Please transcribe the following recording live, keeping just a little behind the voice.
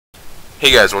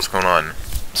Hey guys, what's going on?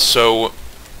 So,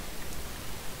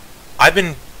 I've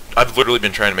literally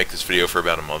been trying to make this video for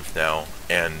about a month now,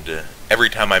 and every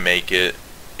time I make it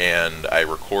and I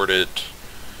record it,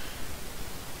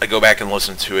 I go back and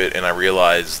listen to it and I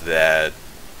realize that,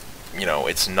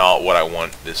 it's not what I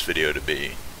want this video to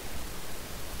be.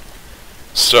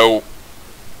 So,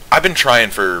 I've been trying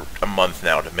for a month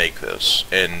now to make this,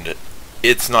 and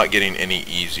it's not getting any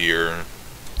easier.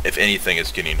 If anything,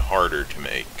 it's getting harder to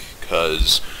make,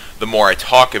 because the more I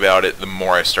talk about it, the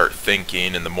more I start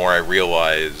thinking, and the more I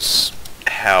realize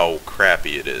how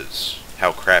crappy it is,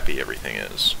 how crappy everything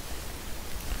is.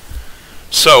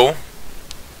 So,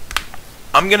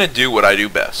 I'm gonna do what I do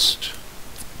best.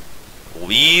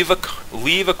 Leave a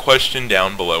question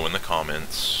down below in the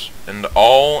comments, and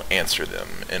I'll answer them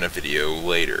in a video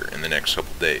later in the next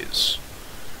couple days.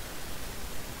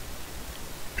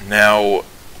 Now,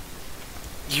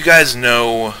 you guys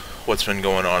know what's been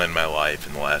going on in my life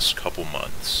in the last couple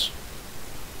months.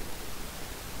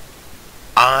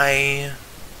 I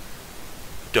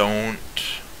don't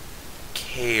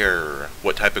care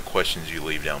what type of questions you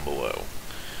leave down below.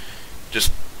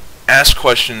 Just ask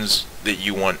questions that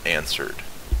you want answered.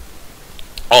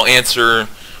 I'll answer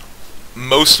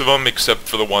most of them except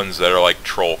for the ones that are like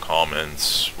troll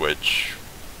comments, which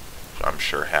I'm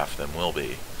sure half of them will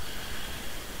be.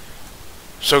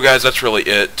 So guys, that's really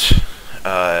it.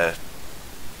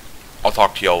 I'll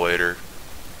talk to y'all later.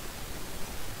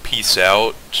 Peace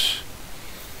out.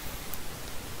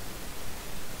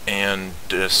 And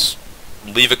just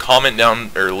leave a comment down,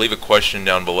 or leave a question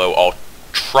down below. I'll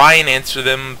try and answer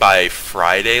them by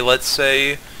Friday, let's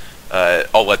say.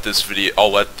 I'll let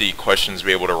the questions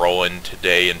be able to roll in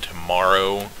today and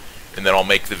tomorrow, and then I'll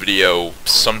make the video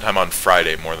sometime on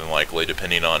Friday, more than likely,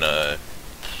 depending on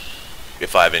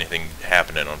if I have anything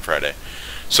happening on Friday.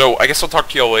 So I guess I'll talk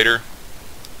to y'all later.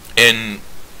 And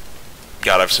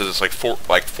God, I've said this like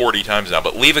 40 times now,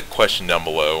 but leave a question down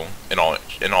below, and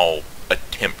I'll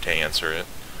attempt to answer it.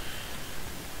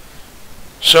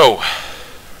 So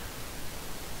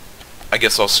I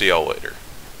guess I'll see y'all later.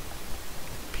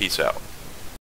 Peace out.